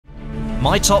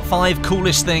My top 5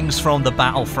 coolest things from the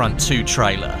Battlefront 2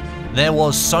 trailer. There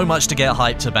was so much to get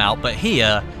hyped about, but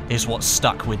here is what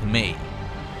stuck with me.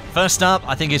 First up,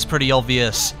 I think it's pretty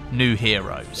obvious, new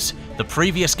heroes. The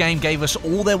previous game gave us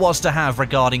all there was to have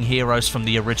regarding heroes from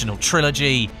the original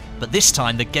trilogy, but this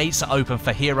time the gates are open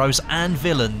for heroes and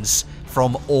villains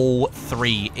from all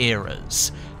 3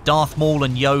 eras. Darth Maul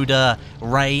and Yoda,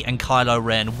 Rey and Kylo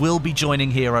Ren will be joining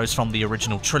heroes from the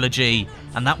original trilogy,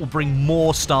 and that will bring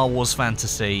more Star Wars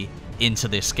fantasy into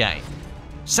this game.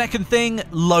 Second thing,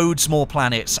 loads more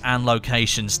planets and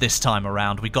locations this time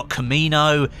around. We've got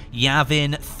Kamino,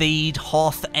 Yavin, Theed,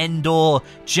 Hoth, Endor,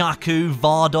 Jakku,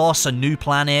 Vardos, a new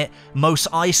planet, Mos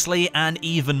Eisley, and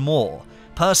even more.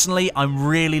 Personally, I'm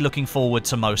really looking forward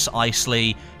to Mos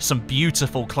Eisley. Some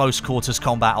beautiful close quarters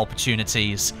combat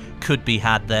opportunities could be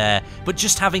had there, but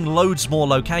just having loads more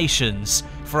locations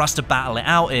for us to battle it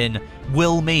out in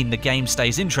will mean the game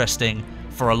stays interesting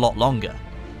for a lot longer.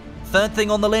 Third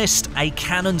thing on the list, a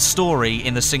canon story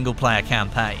in the single player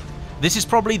campaign. This is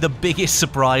probably the biggest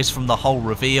surprise from the whole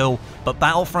reveal, but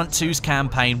Battlefront 2's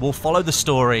campaign will follow the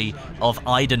story of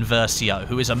Iden Versio,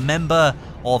 who is a member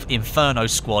of Inferno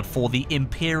Squad for the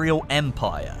Imperial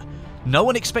Empire. No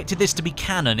one expected this to be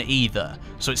canon either,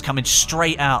 so it's coming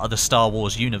straight out of the Star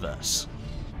Wars universe.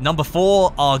 Number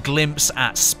 4, our glimpse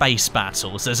at space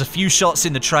battles. There's a few shots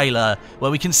in the trailer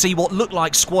where we can see what look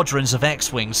like squadrons of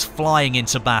X-Wings flying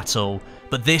into battle,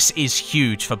 but this is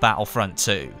huge for Battlefront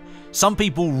 2. Some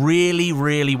people really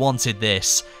wanted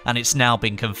this, and it's now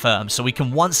been confirmed, so we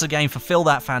can once again fulfill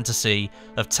that fantasy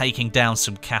of taking down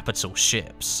some capital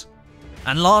ships.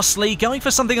 And lastly, going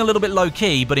for something a little bit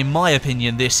low-key, but in my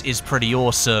opinion this is pretty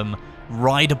awesome,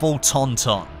 ridable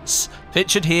Tauntauns.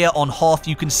 Pictured here on Hoth,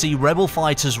 you can see rebel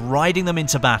fighters riding them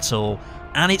into battle,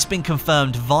 and it's been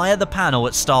confirmed via the panel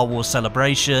at Star Wars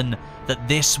Celebration that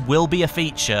this will be a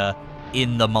feature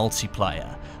in the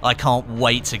multiplayer. I can't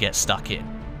wait to get stuck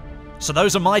in. So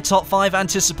those are my top 5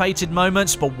 anticipated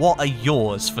moments, but what are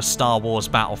yours for Star Wars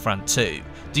Battlefront 2?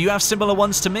 Do you have similar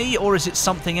ones to me, or is it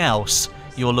something else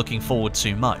you're looking forward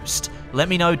to most? Let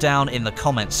me know down in the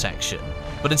comments section.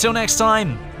 But until next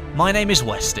time, my name is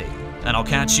Westie, and I'll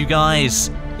catch you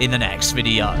guys in the next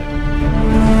video.